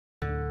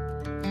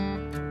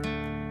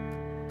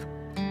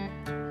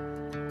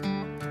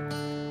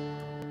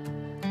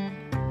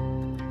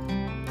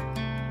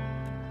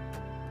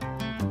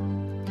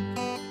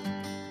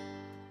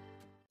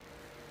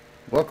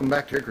Welcome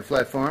back to Hickory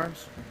Flat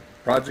Farms.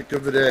 Project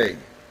of the day: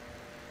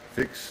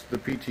 fix the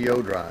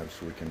PTO drive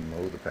so we can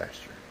mow the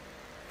pasture.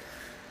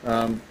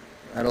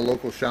 At a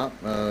local shop,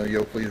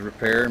 Yoakley's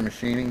Repair and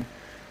Machining,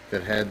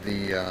 that had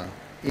the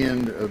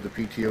end of the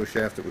PTO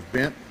shaft that was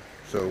bent.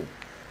 So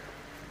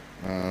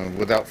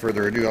without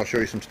further ado, I'll show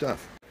you some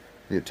stuff.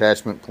 The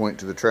attachment point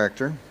to the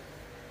tractor.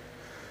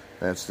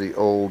 That's the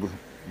old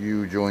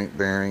U-joint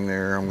bearing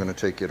there. I'm going to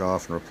take it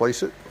off and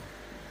replace it,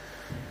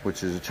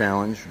 which is a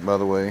challenge, by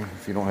the way,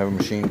 if you don't have a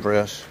machine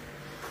press.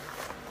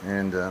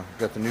 And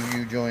got the new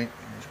U-joint,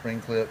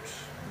 spring clips.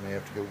 You may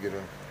have to go get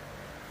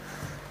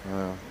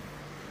a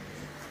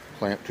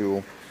clamp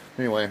tool.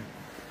 Anyway,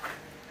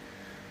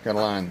 got to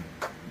line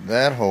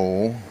that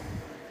hole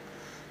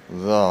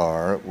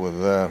there with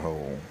that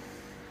hole.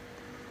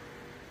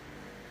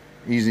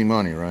 Easy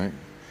money, right?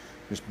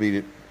 Just beat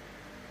it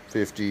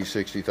 50,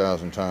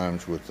 60,000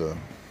 times with the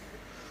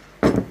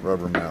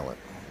rubber mallet.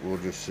 We'll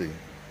just see.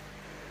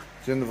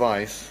 It's in the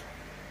vise.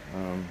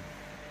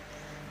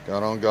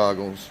 Got on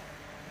goggles.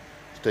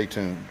 Stay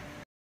tuned.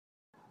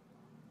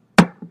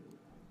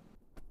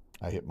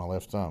 I hit my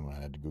left thumb.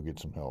 I had to go get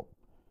some help.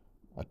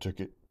 I took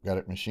it, got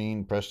it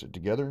machined, pressed it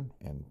together,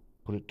 and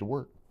put it to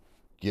work.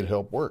 Get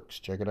Help works.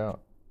 Check it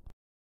out.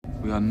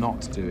 We are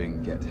not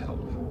doing Get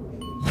Help.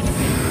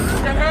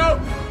 Get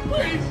help!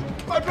 Please!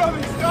 My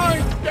brother's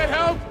dying! Get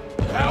help!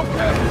 Help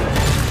him!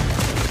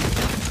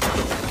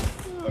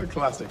 Oh,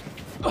 classic.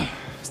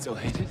 Still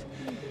hate it?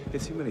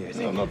 It's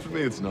humiliating. No, not for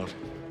me, it's not.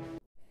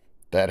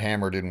 That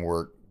hammer didn't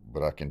work,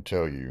 but I can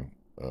tell you,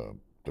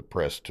 the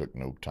press took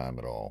no time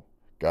at all.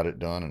 Got it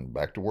done and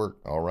back to work.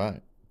 All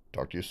right.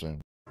 Talk to you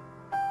soon.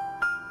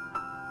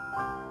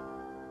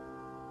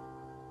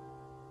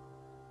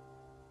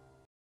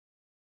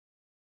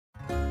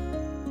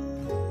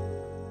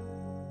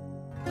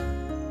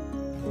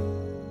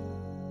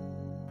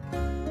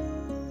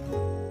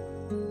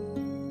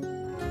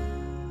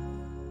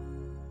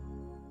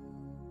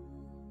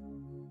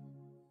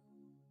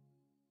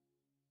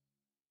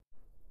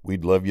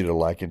 We'd love you to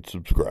like and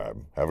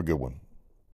subscribe. Have a good one.